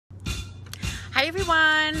Hi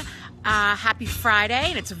everyone, happy Friday,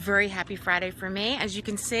 and it's a very happy Friday for me. As you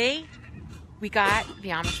can see, we got the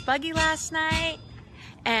Amish buggy last night,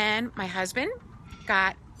 and my husband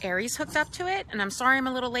got Aries hooked up to it, and I'm sorry I'm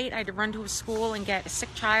a little late. I had to run to a school and get a sick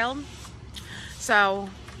child,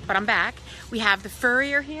 but I'm back. We have the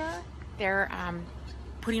furrier here. They're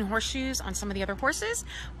putting horseshoes on some of the other horses,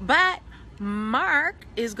 but Mark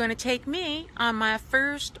is going to take me on my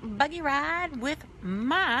first buggy ride with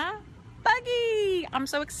my buggy. I'm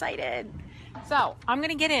so excited. So I'm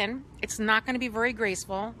going to get in. It's not going to be very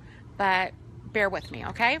graceful, but bear with me,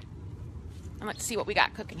 okay? And let's see what we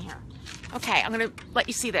got cooking here. Okay, I'm going to let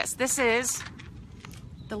you see this. This is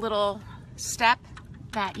the little step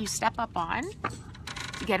that you step up on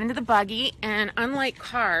to get into the buggy, and unlike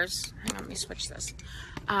cars, hang on, let me switch this.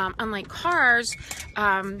 Unlike cars,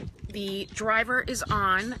 the driver is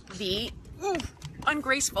on the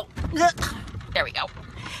ungraceful. There we go.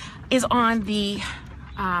 Is on the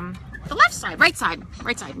left side, right side.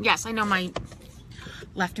 Yes, I know my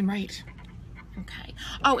left and right. Okay.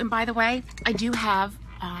 Oh, and by the way, I do have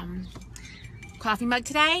coffee mug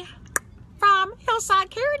today from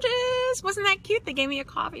Hillside Carriages. Wasn't that cute? They gave me a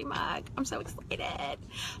coffee mug. I'm so excited.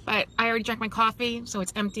 But I already drank my coffee, so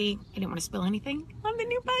it's empty. I didn't want to spill anything on the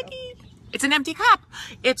new buggy. It's an empty cup.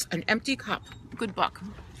 It's an empty cup. Good book.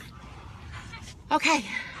 Okay.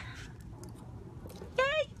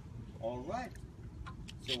 Yay. All right.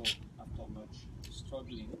 So after much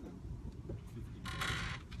struggling,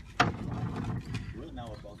 we're now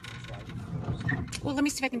about to try it first. Well, let me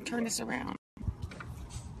see if I can turn this around.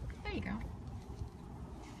 There you go.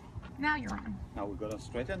 Now you're on. Now we're gonna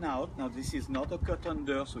straighten out. Now this is not a cut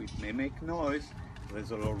under, so it may make noise. There's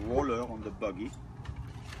a little roller on the buggy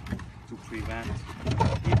to prevent it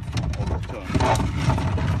from overturning.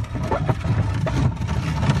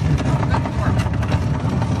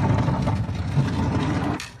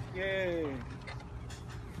 Yay!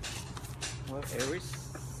 Well, Aries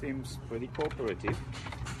seems pretty cooperative.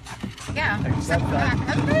 Yeah. Except for that.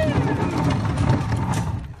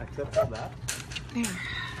 There.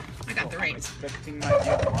 I got the I'm reins. expecting my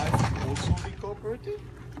dear wife to also be cooperative.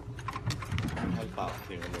 I'll help out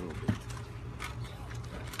here a little bit.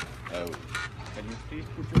 Oh, can you please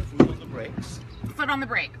put your foot on the brakes? Foot on the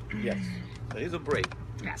brake. Yes, there is a brake.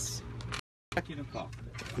 Yes. Back in the car.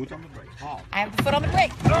 Foot on the brake. Hard. I have the foot on the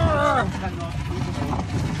brake. You cannot put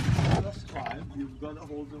the first time, you've got to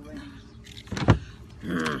hold the reins.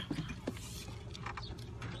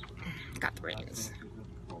 Got the reins.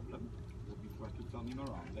 Problem. We'll be trying to turn him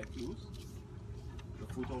around. Let loose. The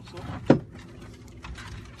foot also.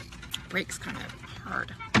 Brake's kind of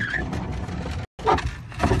hard.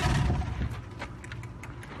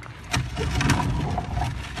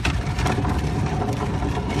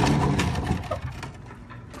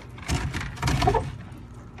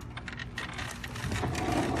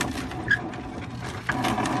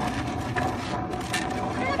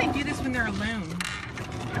 How do they do this when they're alone?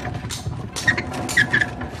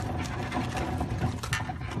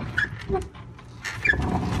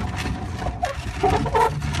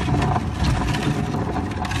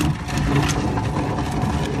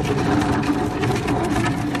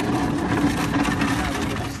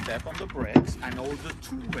 Step on the brakes and hold the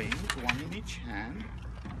two reins, one in each hand,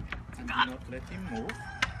 and do not let him move.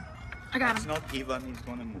 I got It's him. not even, he's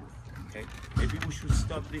gonna move. Okay? Maybe we should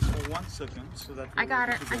stop this for 1 second so that I got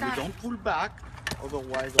it. I got it. don't pull back,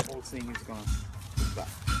 otherwise the whole thing is gonna pull back.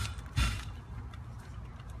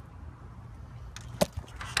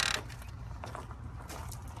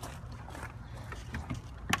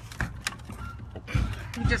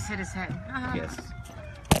 He just hit his head. Yes.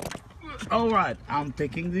 Alright, I'm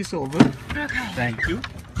taking this over. Okay. Thank you.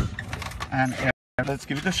 And let's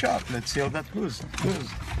give it a shot. Let's see how that goes.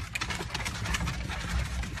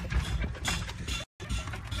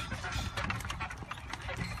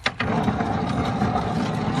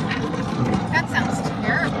 That sounds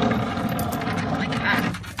terrible. Like that.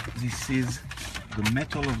 This is the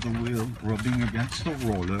metal of the wheel rubbing against the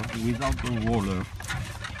roller. Without the roller,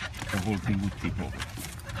 the whole thing would tip over.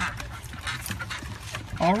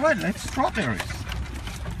 Alright, let's trot, Aries.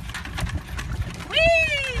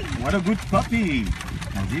 Whee! What a good puppy!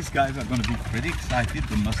 Now these guys are going to be pretty excited.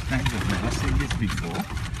 The Mustangs have never seen this before.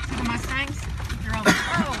 See the Mustangs? They're all like,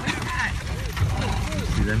 oh, what's that? You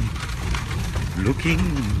see them looking,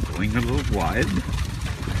 going a little wild.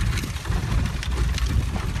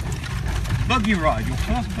 Buggy ride, your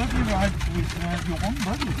first buggy ride with your own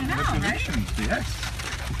buggy. Congratulations, right? Yes.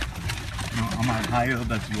 Now, am I hired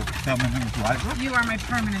as your permanent driver? You are my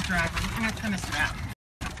permanent driver. I'm going to turn this around.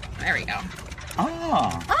 There we go.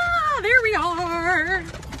 Ah! Ah, there we are.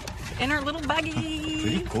 in her little buggy.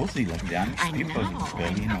 Pretty cozy, like the Amish I people. know. It's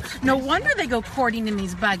barely enough space. No wonder they go courting in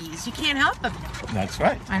these buggies. You can't help it. That's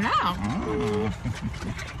right. I know. Oh.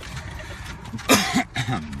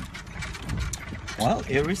 Well,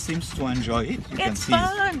 Aries seems to enjoy it. You can It's see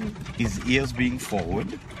fun. his ears being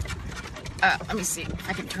forward. Let me see if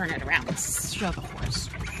I can turn it around. Let's show the horse.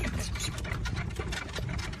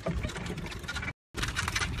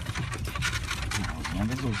 As long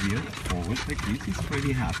as those ears are forward like this, he's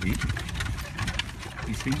pretty happy.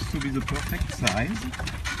 He seems to be the perfect size.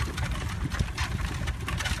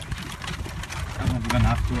 I'm not gonna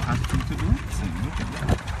have to ask him to do anything. Look at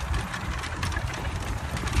that.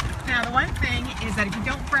 Now, the one thing is that if you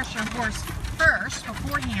don't brush your horse first,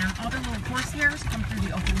 beforehand, all the little horse hairs come through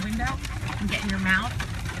the open window and get in your mouth.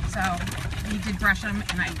 So, we did brush them,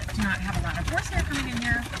 and I do not have a lot of horse hair coming in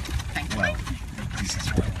here, thankfully. Well, this is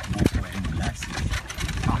why I'm not wearing glasses.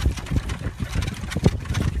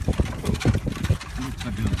 Looks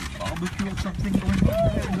like there's a barbecue or something going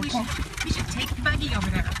on there in the park. We should take the buggy over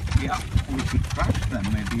there. Yeah, we could crash them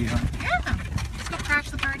maybe. Yeah, let's go crash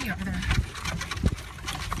the party over there.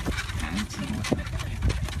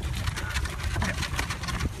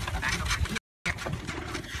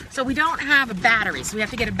 So we don't have a battery, so we have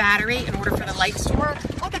to get a battery in order for the lights to work.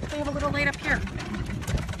 Oh, they have a little light up here.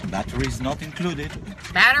 Battery is not included.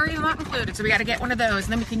 Battery not included, so we got to get one of those,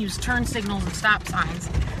 and then we can use turn signals and stop signs.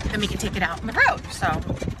 Then we can take it out on the road. So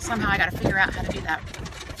somehow I got to figure out how to do that.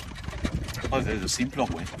 Oh, there's a simpler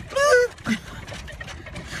way.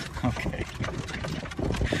 Okay.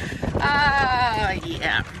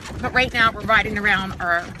 Yeah. But right now we're riding around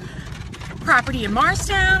our property in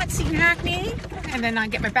Morristown at Seton Hackney, and then I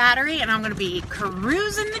get my battery, and I'm going to be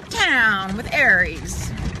cruising the town with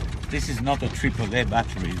Aries. This is not a AAA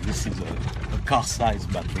battery. This is a car-size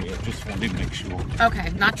battery. I just want to make sure. Okay,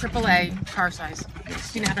 not AAA, car size.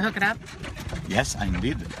 Yes. Do you know how to hook it up? Yes, I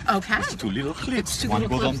did. Okay. It's two little clips. It's two One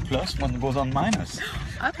little goes clips. on plus, one goes on minus.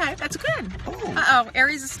 Okay, that's good. Oh. Uh-oh,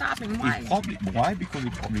 Aries is stopping. Why? Why? Because he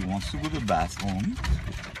probably wants to go to the bathroom.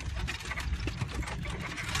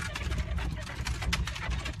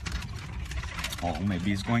 Or maybe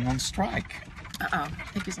he's going on strike. Uh-oh, I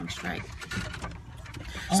think he's on strike.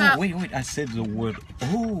 Oh, So- wait, I said the word,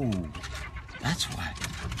 oh, that's why.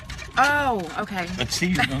 Oh, okay. But see,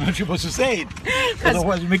 you're not supposed to say it.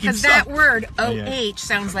 Otherwise, you make him Because that stop. word, Oh, OH, yeah.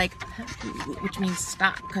 sounds like, which means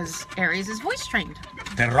stop, because Aries is voice trained.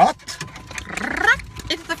 The rot.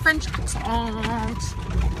 It's the French accent.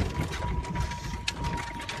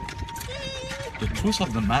 The truth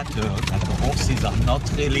of the matter that the horses are not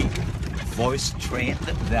really voice trained,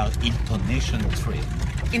 they are intonation trained.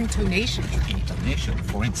 Intonation. Intonation.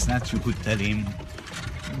 For instance, you could tell him,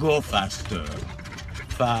 go faster,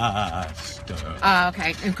 faster.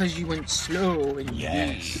 Okay, and because you went slow and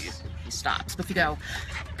Yes. he stops. But if you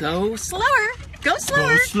go slower, go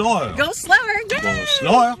slower, Go slower. go slower, yay! Go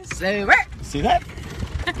slower. Slower. See that?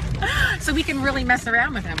 So we can really mess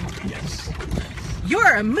around with him. Yes.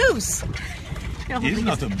 You're a moose. He's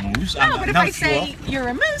not a moose. No, but if I say you're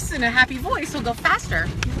a moose in a happy voice, he'll go faster.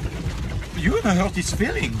 You're gonna hurt his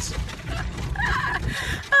feelings.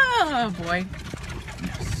 Oh boy.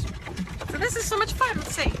 Yes. So this is so much fun.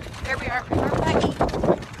 Let's see. There we are with our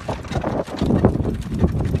Buggy.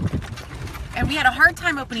 And we had a hard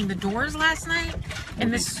time opening the doors last night.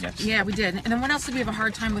 And this, Yes. yeah, we did. And then what else did we have a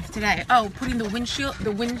hard time with today? Oh, putting the windows up.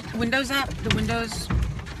 The windows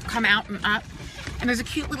come out and up. And there's a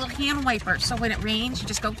cute little hand wiper. So when it rains, you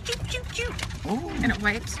just go choop, choop, choop. Oh. And it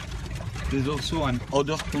wipes. There's also an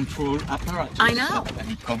odor control apparatus. I know.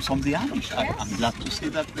 And it comes from the Amish. Yes. I'm glad to see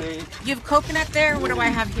that they... You have coconut there. What do I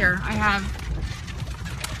have here? I have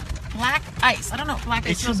black ice. I don't know what black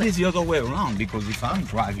ice It should smells be like. the other way around, because if I'm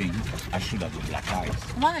driving, I should have the black ice.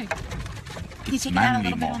 Why? Can you take it out a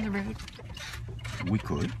little bit on the road? We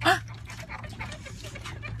could. Come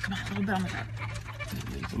on, a little bit on the road.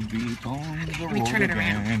 A little bit on the road me turn it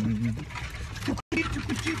around. again.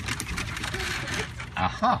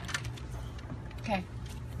 Aha. Okay.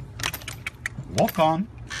 Walk on.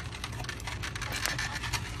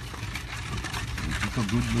 We took a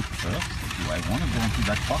good look first. Do I want to go into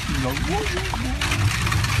that parking lot? Oh,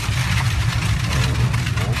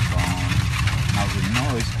 walk on. Now the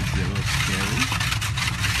noise could be a little scary.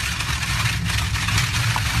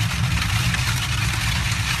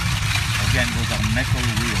 Again, those are metal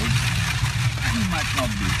wheels. And you might not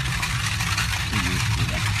be too used to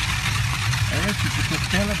that. Eric, you put your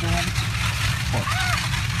tail at the wrong spot.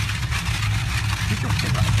 Put your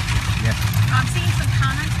tail out. Yes. I'm seeing some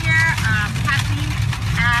comments here. Kathleen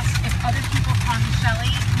asked if other people call me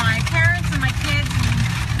Shelly. My parents and my kids,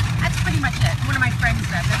 and that's pretty much it. One of my friends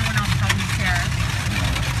does. Everyone else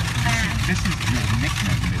this is your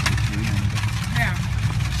nickname, basically. And, Yeah.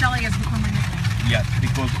 Shelly has become my nickname. yeah,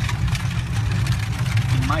 because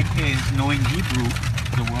in my case, knowing Hebrew,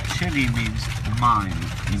 the word Shelly means mine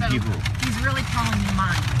in So Hebrew. he's really calling me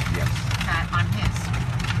mine. Yes. That I'm his.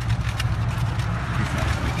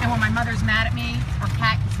 Exactly. And when my mother's mad at me, or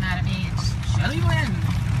Pat gets mad at me, it's Shelly Lynn.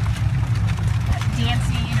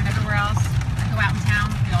 Dancing and everywhere else. I go out in town,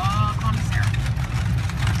 they all call me Sarah.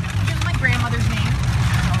 Which is my grandmother's name,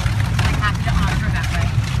 so I'm happy to honor her that way.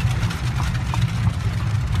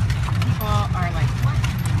 People are like, what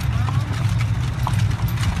in the world?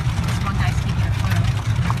 This one guy's taking a photo.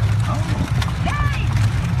 Oh, Yay!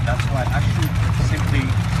 that's why I should simply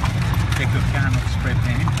take a can of spray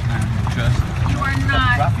paint and just You are put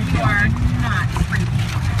not graffiti on it. spray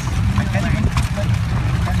painting this. I can't even put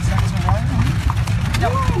 10 cents a ride on it. No.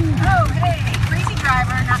 Oh, hey, crazy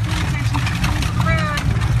driver, not paying attention to the rules of the road.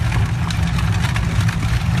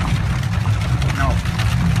 Now,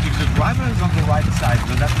 if the driver is on the right side,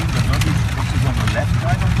 does that mean the nobody is on the left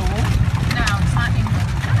side of the road? No, it's not anymore.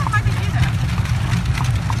 I don't know why they do that.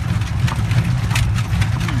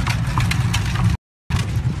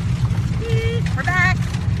 We're back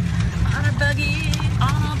on a buggy,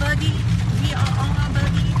 we are on a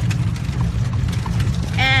buggy.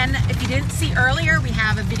 And if you didn't see earlier, we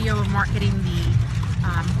have a video of Mark getting the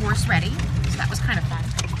horse ready, so that was kind of fun.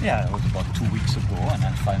 Yeah, it was about 2 weeks ago, and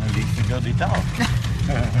I finally figured it out.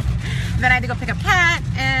 Then I had to go pick up Cat,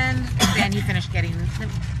 and then you finished getting the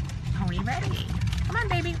pony ready. Come on,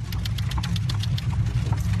 baby.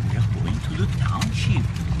 We are going to the township.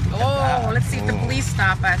 Look at Oh, that. let's see if the Oh. police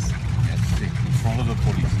stop us. Yes, in front of the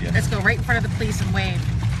police, yes. Let's go right in front of the police and wave.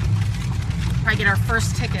 Probably get our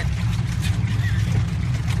first ticket.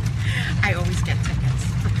 I always get tickets.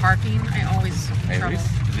 For parking, I always Hey, trouble.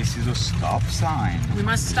 this is a stop sign. We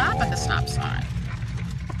must stop at the Whoa. stop sign.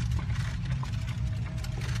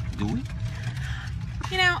 Do we?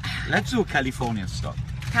 You know, Let's do a California stop.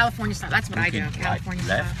 California stop. That's what I do. Looking California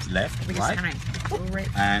right, stop. left, We right, just sign. Go right.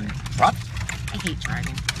 and front. I hate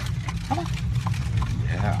driving. Come on.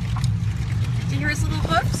 Yeah. Do you hear his little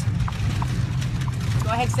hoofs?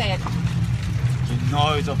 Go ahead, say it. The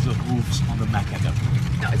noise of the hoofs on the macadam.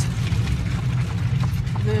 No, it's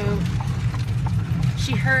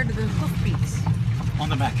she heard the hoof beats. On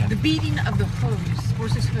the macadam. The beating of the hooves,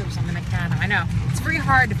 horses' hooves on the macadam. I know. It's very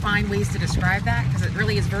hard to find ways to describe that because it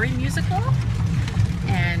really is very musical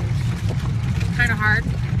and kind of hard.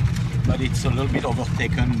 But it's a little bit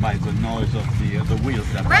overtaken by the noise of the wheels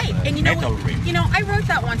that Right, have a and you know, metal ring. I wrote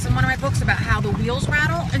that once in one of my books about how the wheels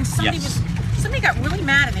rattle, and somebody got really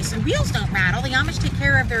mad and they said, wheels don't rattle, the Amish take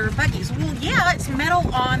care of their buggies. Well, yeah, it's metal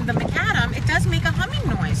on the macadam. It does make a humming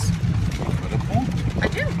noise. What a point. I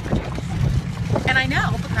do. And I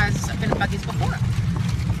know because I've been in buggies before.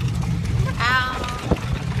 Ow.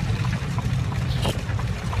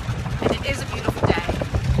 And it is a beautiful day.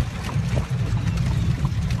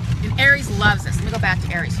 And Aries loves this. Let me go back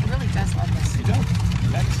to Aries. He really does love this. You don't?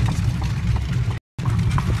 That's it.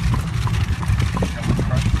 Shall we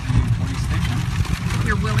cross the police station?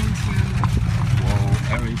 You're willing to...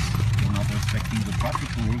 Whoa, Aries, you're not respecting the traffic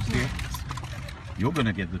rules here. You're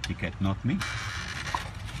gonna get the ticket, not me.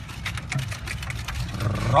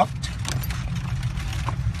 Rot.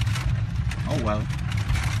 Oh well.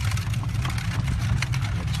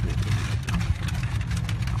 Let's wait a little.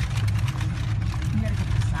 You gotta get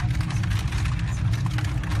the side.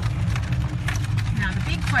 Now the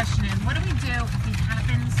big question is, what do we do if he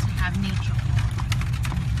happens to have nature?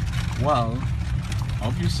 Well,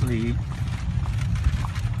 obviously,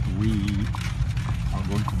 we are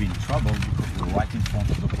going to be in trouble because we're right in front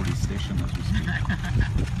of the police station as we speak.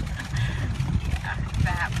 Yeah,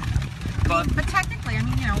 that. But technically, I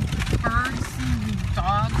mean, birds and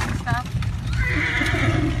dogs and stuff,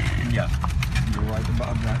 Yeah, you're right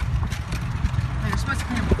about that. they're supposed to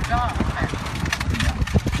come in with the dog. But Yeah.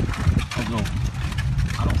 Although,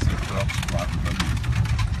 I don't see birds driving buggies.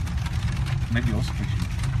 Maybe ostriches.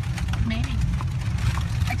 maybe.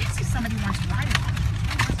 I did see somebody once riding one.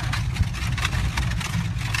 What was that?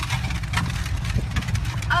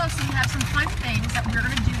 Oh, so you have some fun things that we're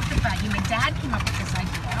going to do with the buggy. My dad came up with this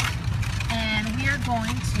idea, and we are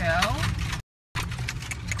going to...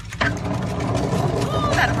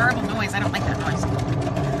 Ooh, that horrible noise. I don't like that noise.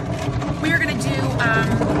 We are going to do...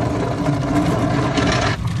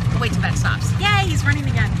 Wait till that stops. Yay, he's running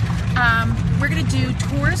again. We're going to do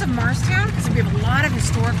tours of Morristown because we have a lot of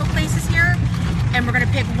historical places here, and we're going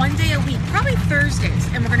to pick one day a week, probably Thursdays,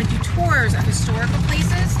 and we're going to do tours of historical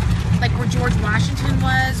places, like where George Washington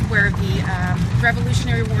was, where the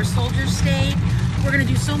Revolutionary War soldiers stayed, We're gonna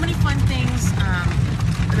do so many fun things.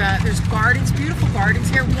 There's gardens, beautiful gardens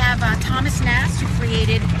here. We have Thomas Nast, who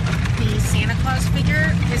created the Santa Claus figure.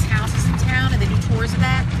 His house is in town, and they do tours of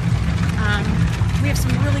that. We have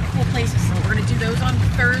some really cool places, so we're gonna do those on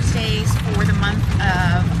Thursdays for the month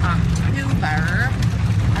of October.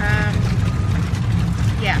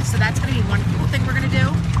 Yeah, so that's gonna be one cool thing we're gonna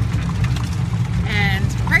do. And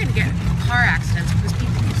we're probably gonna get car accidents because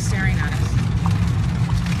people keep staring at us.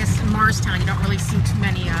 I guess in Morristown you don't really see too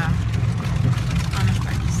many Amish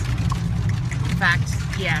buggies. In fact,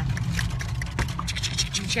 yeah.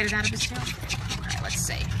 Did you get it out of his tail? Alright, let's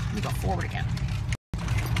see. Let me go forward again.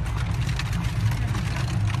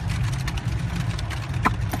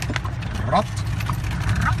 Rot.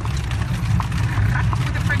 Rot. Rot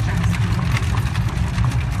with a French accent.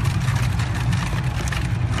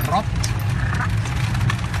 Rot.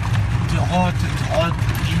 The rot is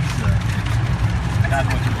that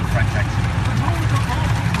was with the French accent.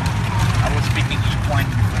 I was speaking equine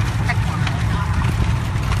before.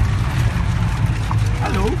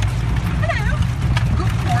 Hello. Hello.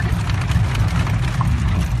 Good morning.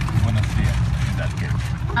 Buenos dias in that case.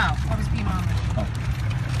 Oh, I was being on. Oh.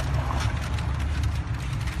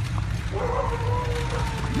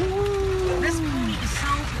 This pony is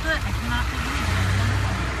so good. I cannot believe it.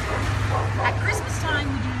 At Christmas time,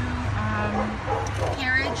 we do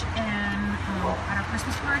carriage and at our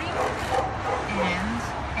Christmas party, and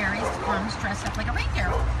Aries comes dressed up like a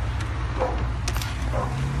reindeer.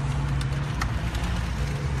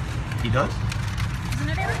 He does? Isn't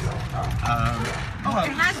it Aries? Well,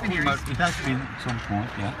 it has been Aries. It has been some point,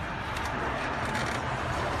 yeah.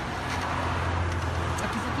 It's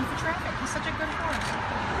like he's looking for traffic. He's such a good horse.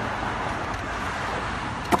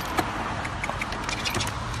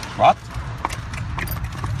 What?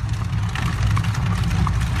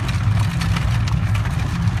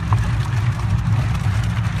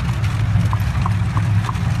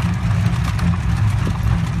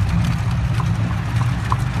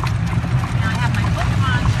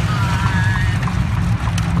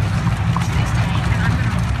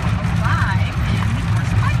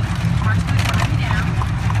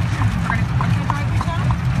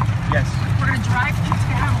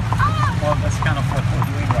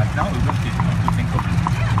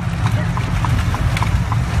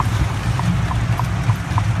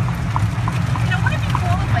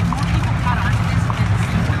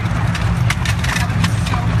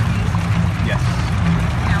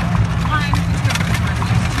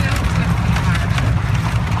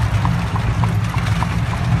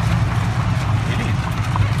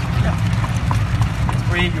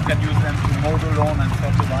 You can use them to mow the lawn and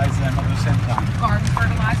fertilize them at the same time. Garden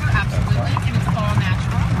fertilizer, absolutely, and it's all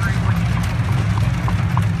natural, very organic.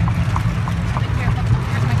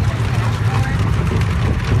 Here's my dashboard.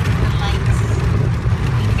 The lights.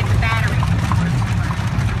 You need to get the battery.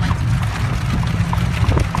 The lights.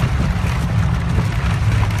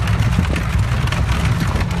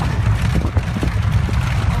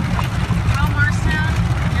 Well, Morristown,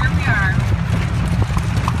 here we are.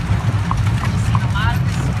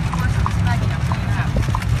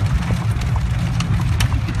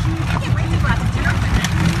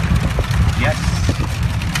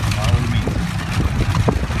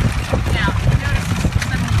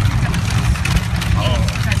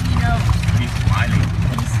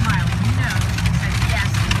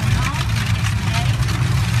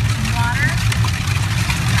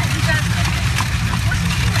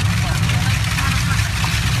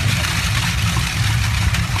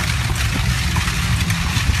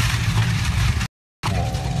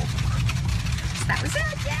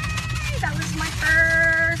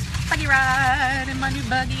 Ride in my new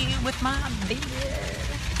buggy with my baby.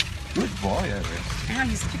 Good boy, Eric. Yeah,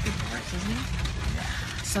 he's such a good horse, isn't he? Yeah.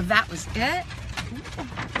 So that was it.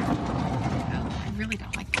 Oh, I really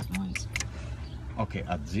don't like this noise. Okay,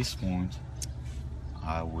 at this point,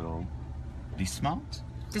 I will dismount.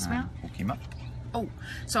 Dismount? Hook him up. Oh,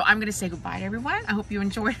 so I'm going to say goodbye to everyone. I hope you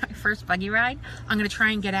enjoyed my first buggy ride. I'm going to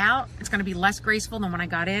try and get out. It's going to be less graceful than when I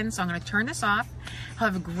got in, so I'm going to turn this off.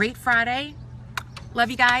 Have a great Friday. Love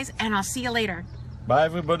you guys, and I'll see you later. Bye,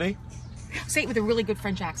 everybody. Say it with a really good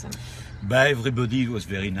French accent. Bye, everybody. It was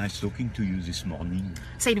very nice talking to you this morning.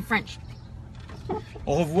 Say it in French.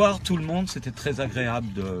 Au revoir, tout le monde. C'était très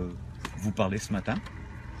agréable de vous parler ce matin.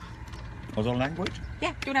 Other language?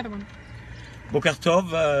 Yeah, do another one. Boker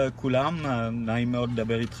Tov, Kulam, na'im מאוד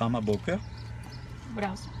לדבר איתכם הבוקר. What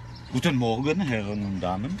else? Guten Morgen, Herren und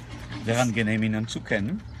Damen. Sehr angenehm Ihnen zu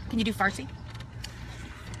kennen. Can you do Farsi?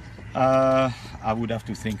 I would have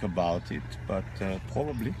to think about it, but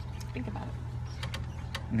probably. Think about it.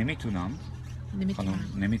 Nehme ich naam.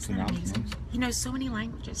 Amazing. He knows so many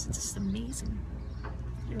languages. It's just amazing.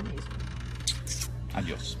 You're amazing.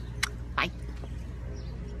 Adios.